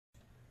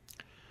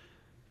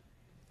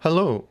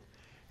Hello,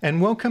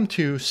 and welcome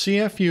to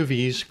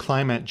CFUV's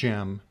Climate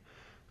Jam,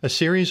 a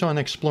series on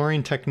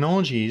exploring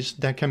technologies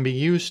that can be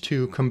used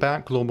to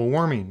combat global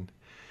warming.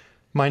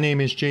 My name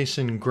is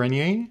Jason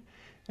Grenier,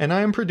 and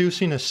I am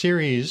producing a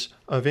series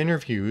of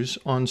interviews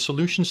on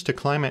solutions to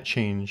climate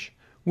change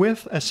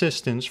with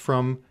assistance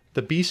from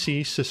the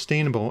BC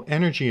Sustainable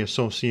Energy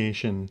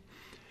Association.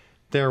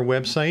 Their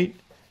website,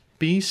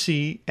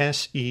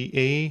 bcsea.org.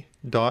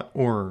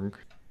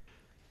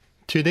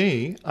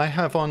 Today, I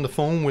have on the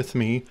phone with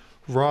me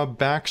Rob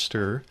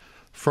Baxter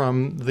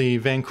from the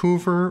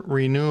Vancouver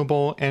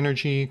Renewable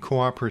Energy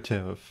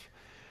Cooperative.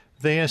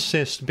 They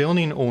assist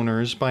building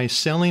owners by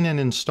selling and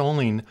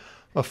installing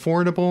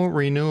affordable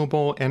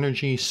renewable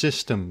energy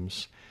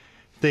systems.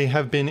 They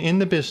have been in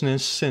the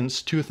business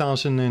since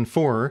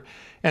 2004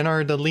 and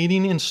are the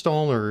leading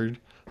installer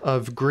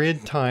of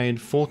grid-tied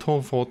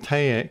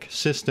photovoltaic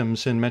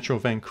systems in Metro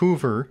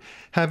Vancouver,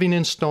 having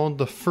installed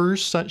the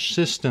first such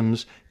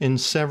systems in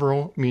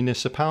several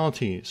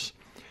municipalities.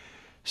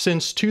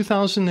 Since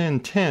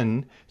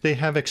 2010, they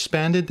have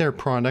expanded their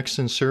products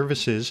and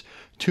services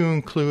to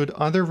include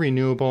other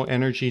renewable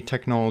energy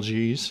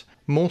technologies,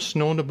 most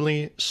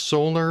notably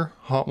solar,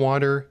 hot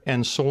water,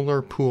 and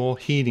solar pool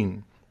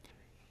heating.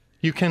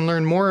 You can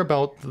learn more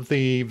about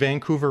the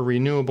Vancouver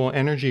Renewable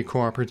Energy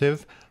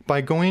Cooperative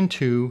by going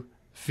to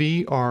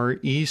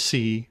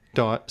vrec.ca.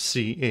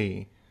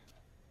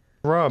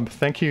 Rob,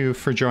 thank you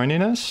for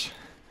joining us.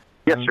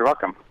 Yes, you're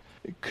welcome.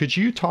 Could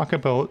you talk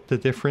about the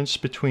difference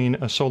between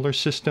a solar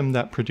system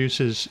that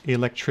produces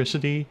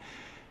electricity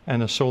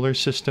and a solar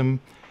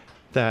system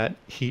that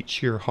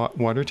heats your hot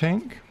water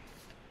tank?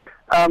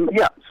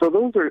 So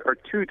those are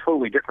two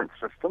totally different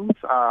systems,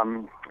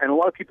 and a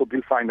lot of people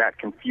do find that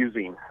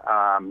confusing.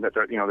 That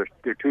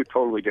they're two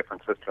totally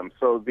different systems.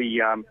 So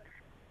the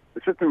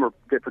system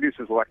that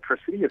produces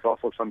electricity is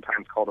also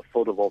sometimes called a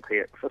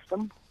photovoltaic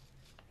system.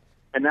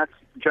 And that's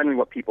generally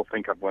what people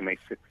think of when they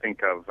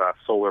think of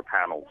solar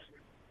panels.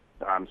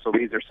 So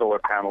these are solar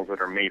panels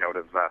that are made out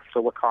of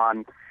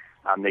silicon.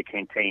 They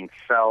contain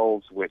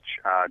cells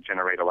which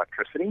generate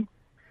electricity.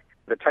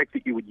 The type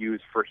that you would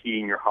use for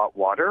heating your hot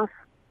water,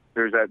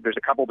 there's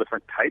a couple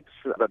different types,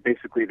 but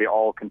basically they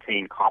all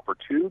contain copper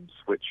tubes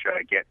which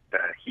get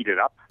heated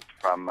up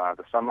from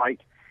the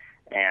sunlight,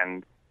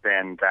 and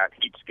then that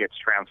heat gets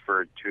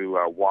transferred to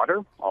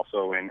water,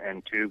 also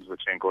in tubes,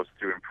 which then goes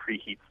through and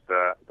preheats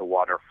the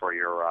water for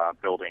your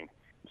building.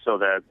 So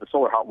the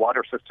solar hot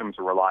water systems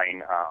are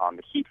relying on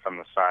the heat from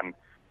the sun,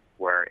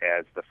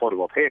 whereas the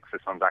photovoltaic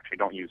systems actually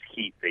don't use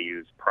heat. They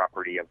use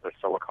property of the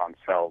silicon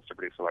cells to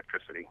produce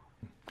electricity.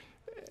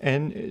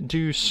 And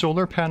do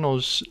solar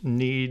panels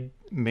need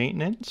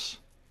maintenance?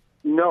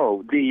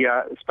 No,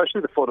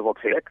 especially the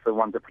photovoltaic, the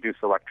ones that produce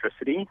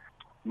electricity,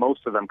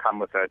 most of them come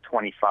with a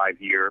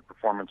 25-year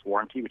performance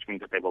warranty, which means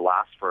that they will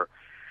last for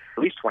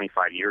at least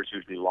 25 years,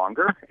 usually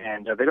longer,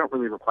 and they don't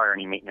really require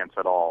any maintenance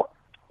at all.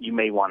 You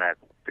may want to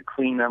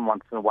clean them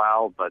once in a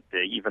while, but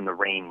even the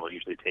rain will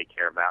usually take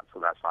care of that, so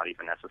that's not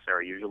even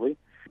necessary usually.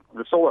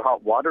 The solar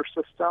hot water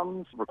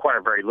systems require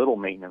very little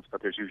maintenance,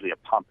 but there's usually a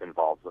pump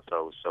involved with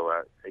those, so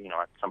at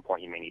some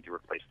point you may need to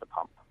replace the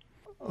pump.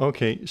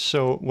 Okay,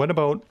 so what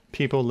about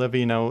people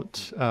living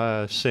out,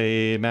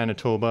 say,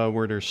 Manitoba,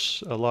 where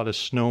there's a lot of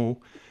snow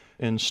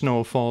and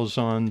snow falls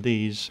on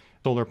these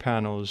solar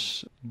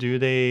panels? Do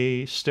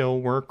they still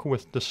work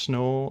with the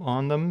snow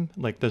on them?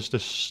 Like, does the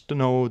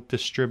snow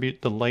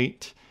distribute the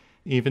light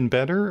even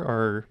better,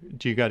 or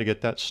do you got to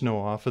get that snow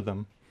off of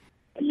them?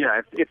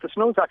 Yeah, if the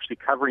snow is actually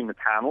covering the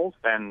panels,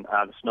 then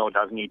the snow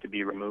does need to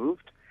be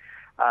removed.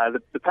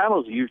 The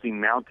panels are usually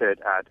mounted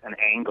at an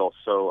angle,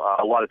 so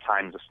a lot of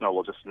times the snow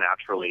will just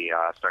naturally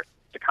start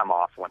to come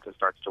off once it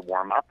starts to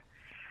warm up.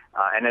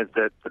 And as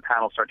the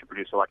panels start to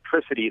produce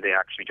electricity, they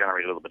actually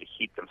generate a little bit of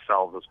heat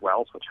themselves as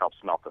well, which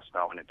helps melt the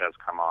snow, and it does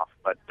come off.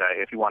 But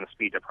if you want to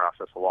speed the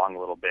process along a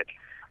little bit,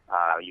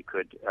 you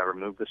could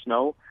remove the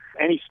snow.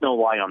 Any snow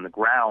lying on the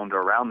ground or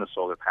around the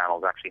solar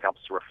panels actually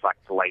helps to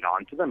reflect the light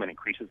onto them and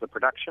increases the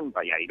production.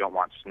 But yeah, you don't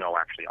want snow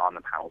actually on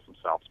the panels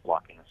themselves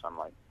blocking the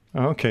sunlight.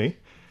 Okay.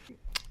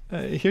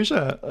 Here's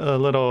a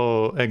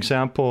little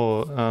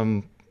example.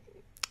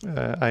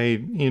 I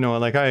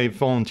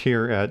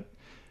volunteer at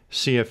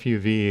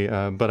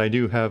CFUV, but I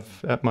do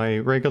have at my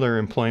regular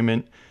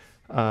employment,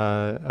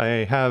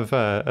 I have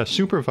a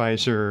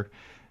supervisor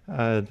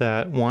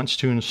that wants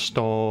to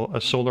install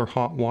a solar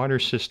hot water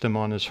system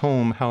on his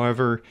home.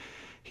 However,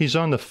 he's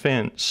on the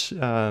fence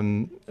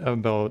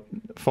about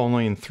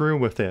following through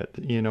with it.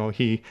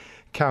 He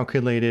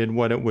calculated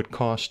what it would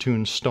cost to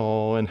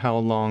install and how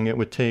long it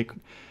would take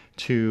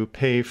to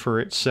pay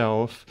for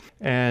itself.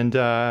 And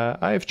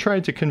I've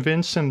tried to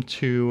convince him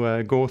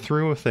to go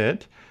through with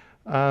it.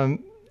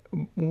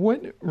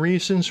 What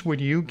reasons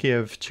would you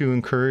give to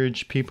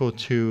encourage people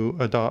to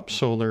adopt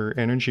solar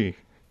energy?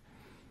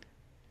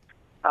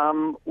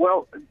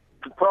 Well,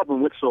 the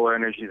problem with solar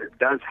energy is it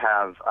does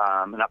have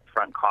an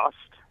upfront cost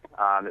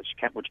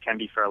which can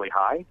be fairly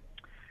high.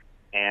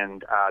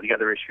 And the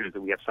other issue is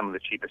that we have some of the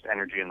cheapest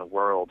energy in the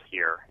world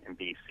here in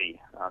BC.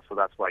 So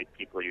that's why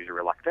people are usually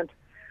reluctant.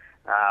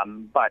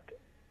 But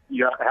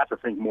you have to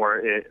think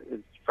more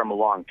from a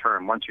long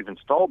term. Once you've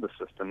installed the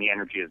system, the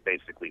energy is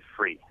basically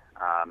free.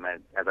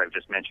 As I've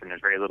just mentioned,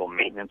 there's very little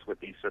maintenance with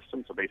these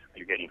systems. So basically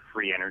you're getting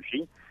free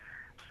energy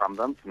from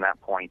them from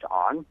that point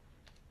on.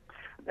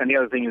 And the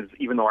other thing is,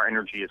 even though our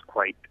energy is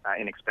quite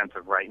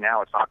inexpensive right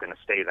now, it's not going to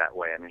stay that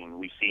way. I mean,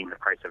 we've seen the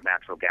price of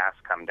natural gas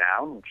come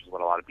down, which is what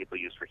a lot of people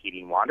use for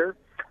heating water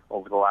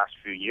over the last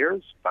few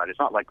years, but it's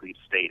not likely to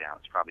stay down.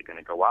 It's probably going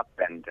to go up,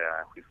 and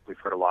we've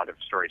heard a lot of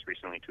stories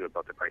recently, too,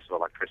 about the price of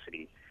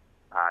electricity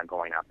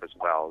going up as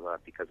well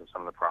because of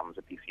some of the problems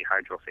that BC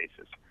Hydro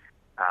faces.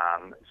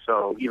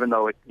 So even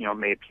though it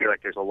may appear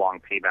like there's a long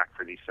payback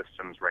for these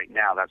systems right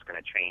now, that's going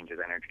to change as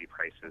energy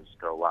prices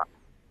go up.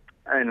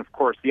 And of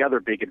course, the other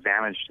big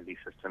advantage to these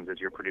systems is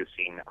you're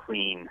producing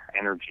clean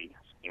energy.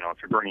 If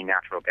you're burning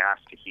natural gas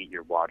to heat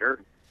your water,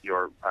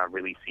 you're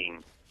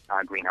releasing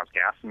greenhouse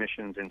gas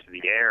emissions into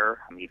the air.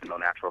 Even though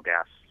natural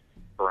gas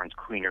burns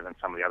cleaner than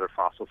some of the other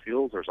fossil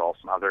fuels, there's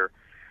also other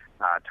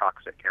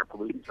toxic air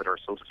pollutants that are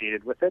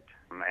associated with it.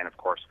 And of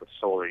course, with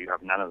solar, you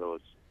have none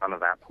of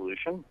that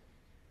pollution.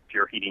 If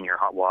you're heating your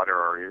hot water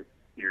or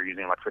you're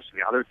using electricity,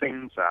 other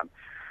things,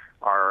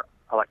 our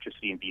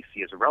electricity in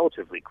BC is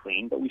relatively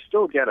clean, but we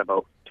still get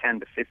about 10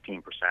 to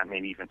 15%,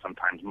 maybe even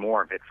sometimes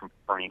more of it from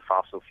burning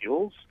fossil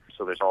fuels.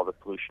 So there's all the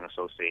pollution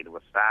associated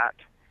with that.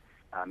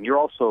 You're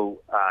also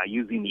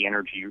using the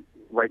energy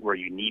right where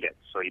you need it,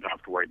 so you don't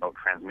have to worry about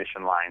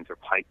transmission lines or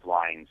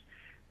pipelines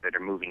that are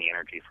moving the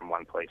energy from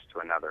one place to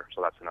another.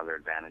 So that's another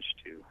advantage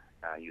to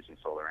using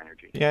solar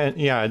energy.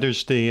 Yeah.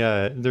 There's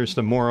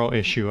the moral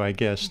issue, I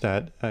guess,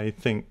 that I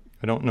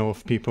don't know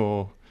if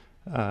people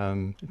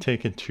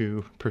take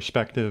into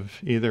perspective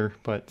either.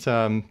 But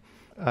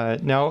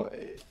now,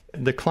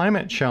 the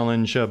Climate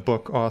Challenge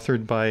book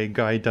authored by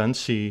Guy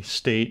Duncey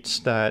states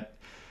that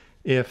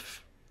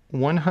if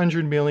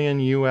 100 million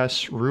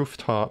U.S.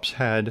 rooftops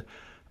had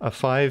a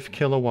 5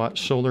 kilowatt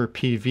solar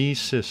PV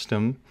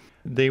system,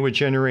 they would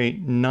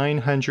generate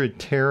 900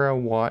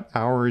 terawatt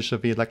hours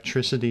of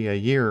electricity a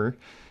year,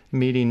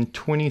 meeting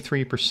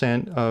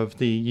 23% of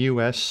the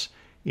U.S.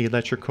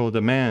 electrical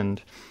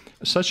demand.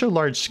 Such a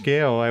large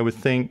scale, I would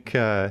think,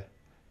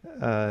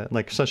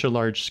 like such a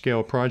large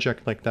scale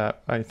project like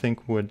that, I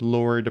think would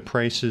lower the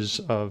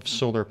prices of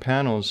solar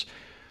panels.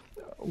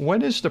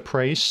 What is the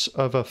price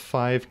of a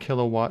 5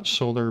 kilowatt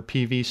solar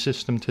PV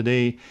system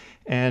today?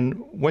 And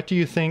what do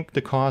you think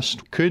the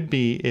cost could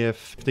be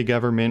if the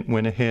government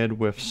went ahead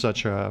with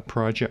such a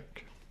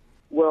project?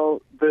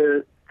 Well,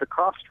 the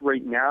cost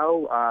right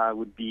now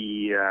would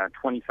be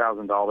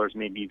 $20,000,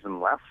 maybe even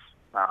less,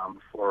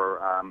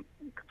 for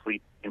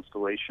complete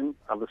installation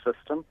of the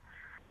system.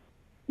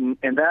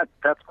 And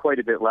that's quite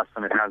a bit less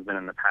than it has been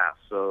in the past.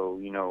 So,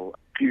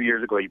 a few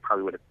years ago, you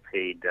probably would have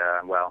paid,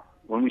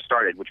 when we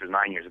started, which was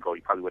 9 years ago,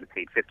 you probably would have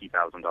paid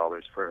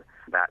 $50,000 for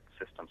that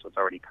system. So it's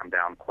already come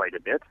down quite a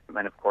bit. And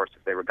then, of course,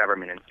 if there were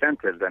government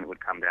incentives, then it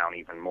would come down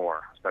even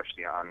more,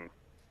 especially on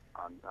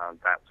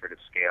that sort of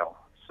scale.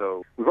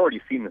 So we've already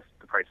seen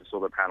the price of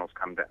solar panels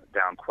come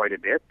down quite a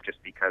bit,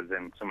 just because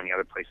in so many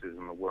other places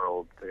in the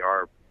world, they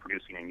are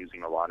producing and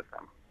using a lot of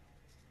them.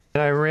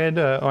 I read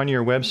on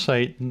your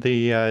website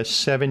the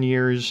 7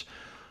 years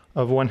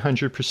of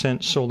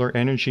 100% solar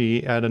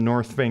energy at a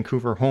North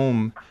Vancouver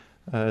home.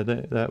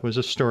 That was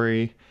a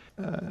story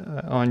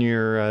on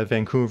your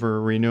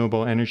Vancouver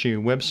Renewable Energy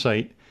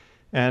website.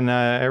 And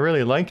I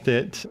really liked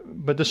it.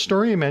 But the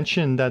story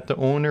mentioned that the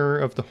owner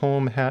of the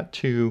home had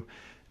to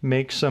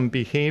make some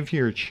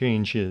behavior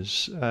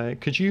changes.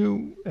 Could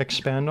you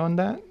expand on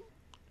that?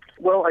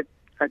 Well,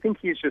 I think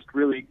he's just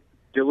really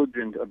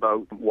diligent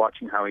about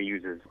watching how he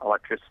uses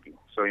electricity.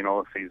 So,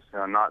 if he's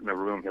not in the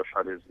room, he'll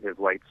shut his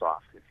lights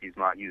off. If he's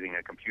not using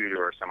a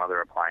computer or some other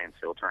appliance,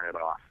 he'll turn it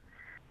off.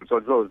 And so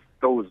it's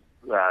those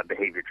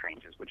behavior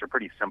changes, which are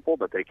pretty simple,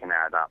 but they can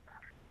add up.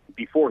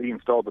 Before he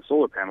installed the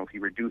solar panels, he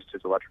reduced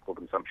his electrical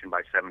consumption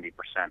by 70%.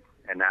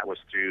 And that was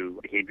through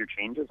behavior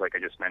changes, like I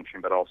just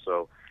mentioned, but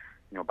also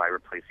by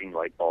replacing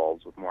light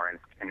bulbs with more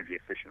energy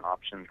efficient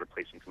options,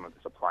 replacing some of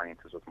his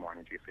appliances with more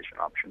energy efficient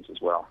options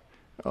as well.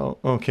 Oh,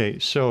 okay.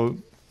 So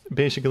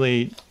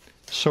basically,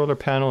 solar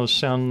panels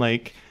sound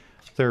like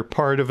they're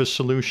part of a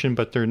solution,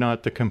 but they're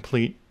not the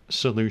complete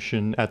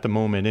solution at the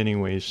moment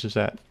anyways. Is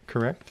that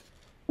correct?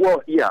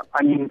 Well, yeah.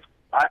 I mean,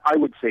 I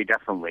would say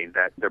definitely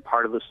that they're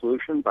part of the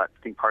solution, but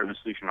I think part of the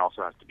solution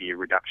also has to be a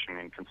reduction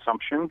in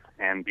consumption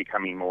and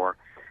becoming more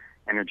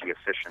energy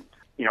efficient.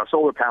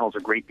 Solar panels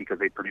are great because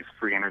they produce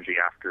free energy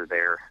after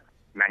they're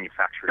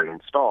manufactured and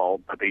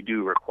installed, but they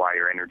do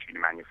require energy to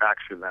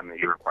manufacture them. They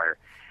do require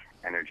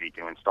energy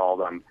to install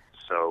them.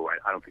 So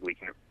I don't think we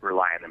can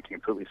rely on them to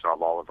completely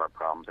solve all of our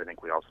problems. I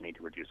think we also need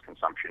to reduce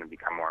consumption and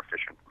become more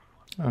efficient.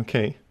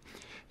 Okay.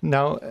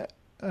 Now,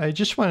 I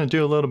just want to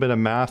do a little bit of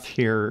math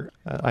here.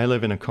 I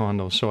live in a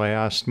condo, so I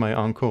asked my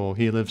uncle.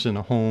 He lives in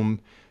a home,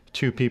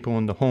 2 people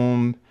in the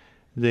home.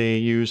 They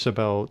use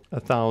about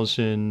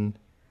 1,000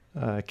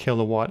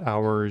 kilowatt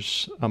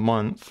hours a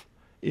month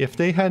If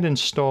they had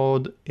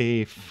installed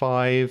a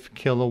 5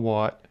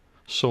 kilowatt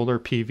solar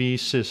PV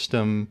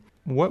system,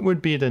 what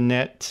would be the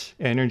net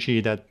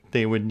energy that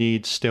they would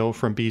need still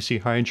from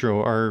BC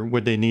Hydro, or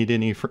would they need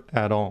any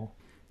at all?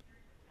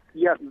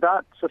 Yeah,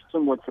 that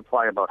system would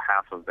supply about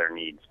half of their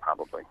needs,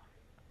 probably.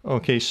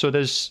 Okay, so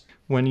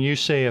when you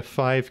say a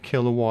 5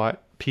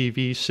 kilowatt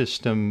PV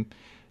system,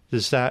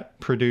 does that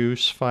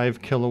produce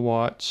 5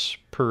 kilowatts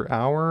per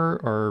hour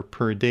or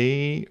per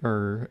day,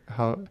 or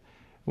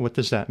what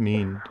does that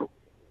mean?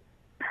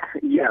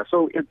 Yeah,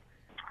 so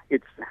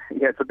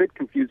it's a bit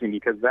confusing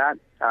because that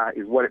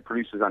is what it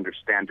produces under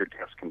standard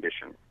test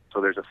conditions. So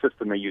there's a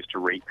system they use to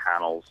rate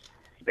panels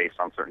based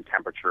on certain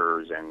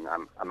temperatures and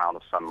amount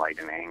of sunlight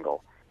and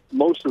angle.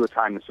 Most of the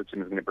time, the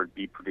system is going to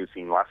be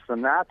producing less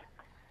than that,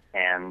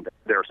 and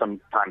there are some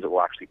times it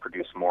will actually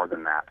produce more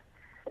than that.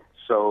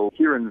 So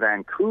here in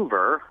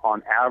Vancouver,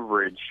 on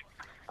average,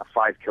 a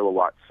 5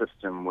 kilowatt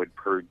system would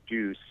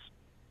produce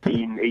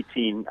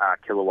 18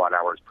 kilowatt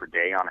hours per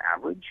day on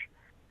average.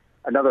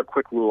 Another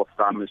quick rule of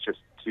thumb is just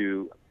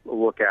to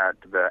look at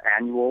the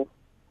annual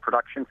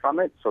production from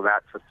it. So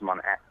that system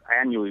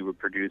annually would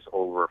produce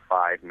over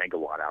 5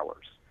 megawatt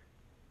hours.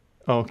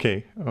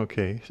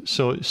 Okay.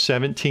 So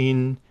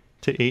 17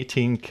 to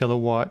 18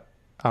 kilowatt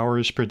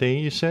hours per day,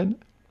 you said?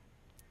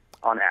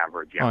 On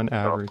average, yeah. On so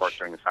average. Of course,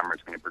 during the summer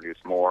it's going to produce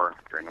more,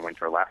 during the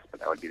winter less, but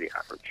that would be the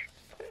average.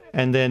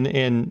 And then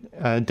in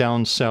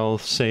down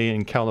south, say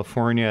in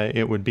California,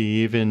 it would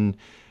be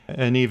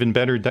an even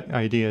better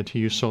idea to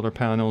use solar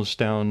panels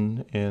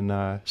down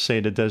in, say,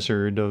 the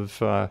desert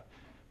of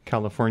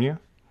California?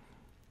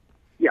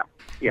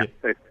 Yeah.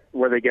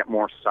 Where they get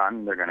more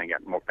sun, they're going to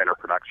get better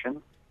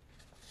production.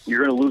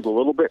 You're going to lose a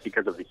little bit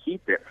because of the heat.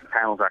 The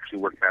panels actually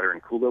work better in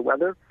cooler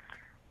weather,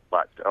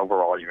 but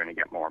overall you're going to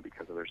get more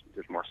because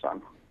there's more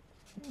sun.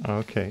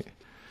 Okay.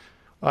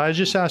 I'll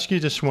just ask you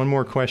just one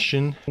more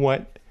question.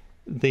 What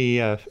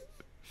the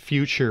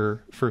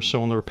future for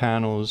solar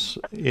panels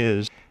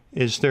is?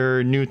 Is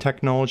there new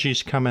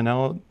technologies coming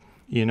out?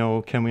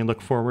 Can we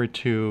look forward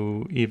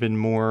to even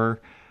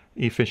more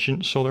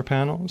efficient solar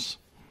panels?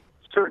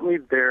 Certainly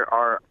there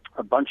are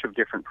a bunch of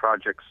different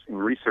projects in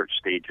research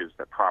stages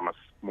that promise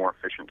more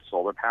efficient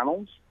solar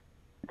panels.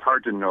 It's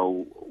hard to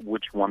know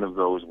which one of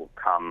those will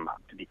come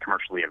to be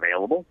commercially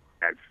available.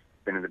 I've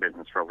been in the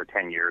business for over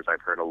 10 years.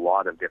 I've heard a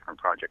lot of different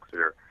projects that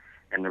are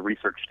in the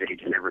research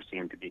stage and never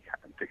seem to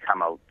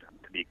come out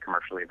to be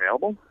commercially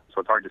available.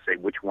 So it's hard to say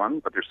which one,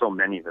 but there's so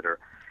many that are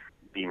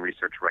being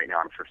researched right now.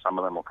 I'm sure some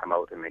of them will come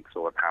out and make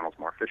solar panels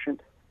more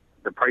efficient.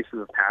 The prices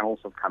of panels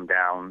have come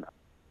down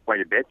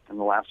quite a bit in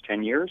the last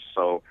 10 years,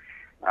 so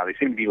they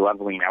seem to be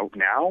leveling out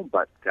now,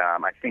 but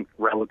I think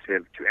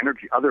relative to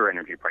other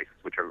energy prices,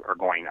 which are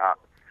going up,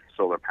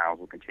 solar panels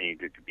will continue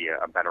to be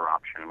a better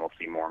option, and we'll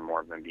see more and more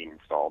of them being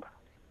installed.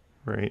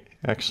 Right.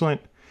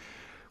 Excellent.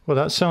 Well,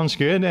 that sounds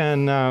good.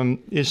 And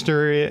is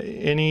there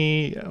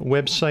any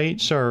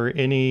websites or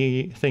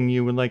anything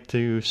you would like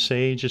to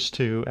say just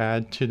to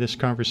add to this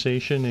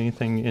conversation?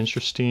 Anything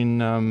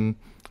interesting on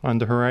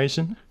the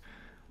horizon?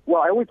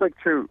 Well, I always like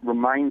to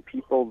remind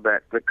people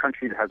that the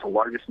country that has the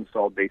largest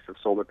installed base of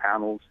solar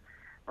panels,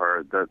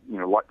 or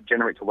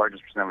generates the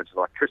largest percentage of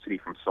electricity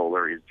from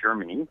solar, is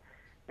Germany,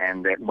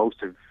 and that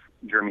most of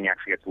Germany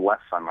actually gets less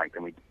sunlight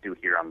than we do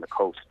here on the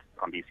coast,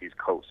 on BC's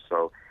coast.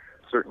 So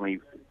certainly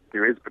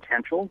there is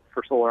potential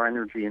for solar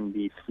energy in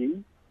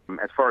BC.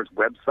 As far as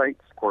websites,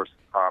 of course,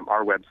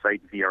 our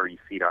website,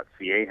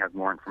 vrec.ca, has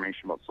more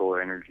information about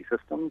solar energy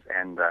systems,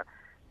 and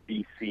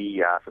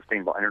BC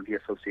Sustainable Energy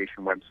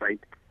Association website,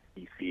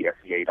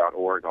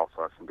 bcsea.org,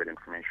 also has some good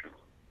information.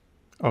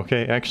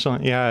 Okay,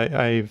 excellent.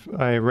 Yeah,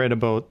 I read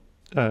about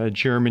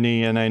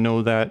Germany, and I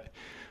know that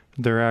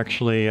they're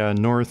actually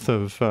north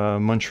of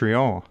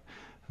Montreal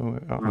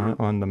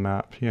on the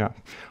map. Yeah.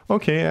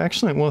 Okay,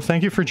 excellent. Well,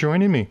 thank you for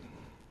joining me.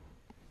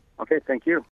 Okay, thank you.